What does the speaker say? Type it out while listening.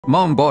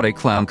Mom bought a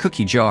clown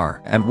cookie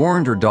jar and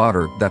warned her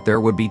daughter that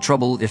there would be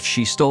trouble if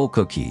she stole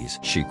cookies.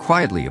 She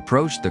quietly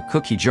approached the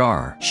cookie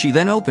jar. She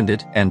then opened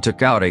it and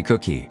took out a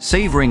cookie,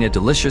 savoring it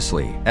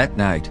deliciously. At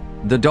night,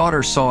 the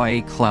daughter saw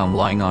a clown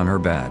lying on her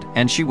bed,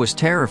 and she was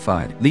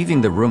terrified. Leaving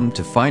the room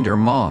to find her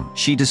mom,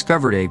 she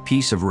discovered a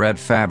piece of red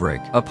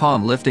fabric.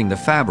 Upon lifting the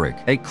fabric,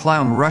 a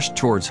clown rushed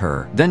towards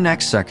her. The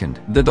next second,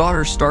 the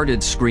daughter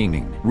started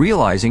screaming,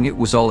 realizing it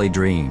was all a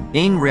dream.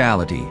 In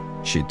reality,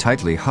 she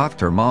tightly hugged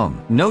her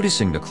mom,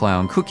 noticing the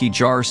clown cookie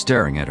jar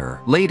staring at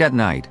her. Late at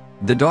night,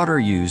 the daughter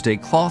used a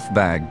cloth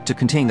bag to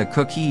contain the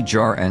cookie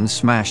jar and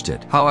smashed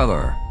it.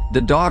 However,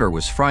 the daughter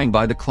was frightened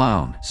by the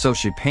clown, so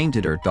she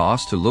painted her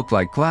dolls to look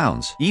like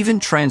clowns, even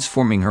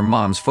transforming her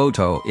mom's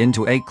photo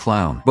into a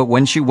clown. But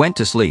when she went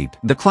to sleep,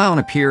 the clown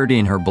appeared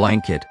in her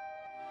blanket.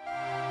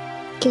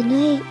 Good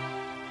night.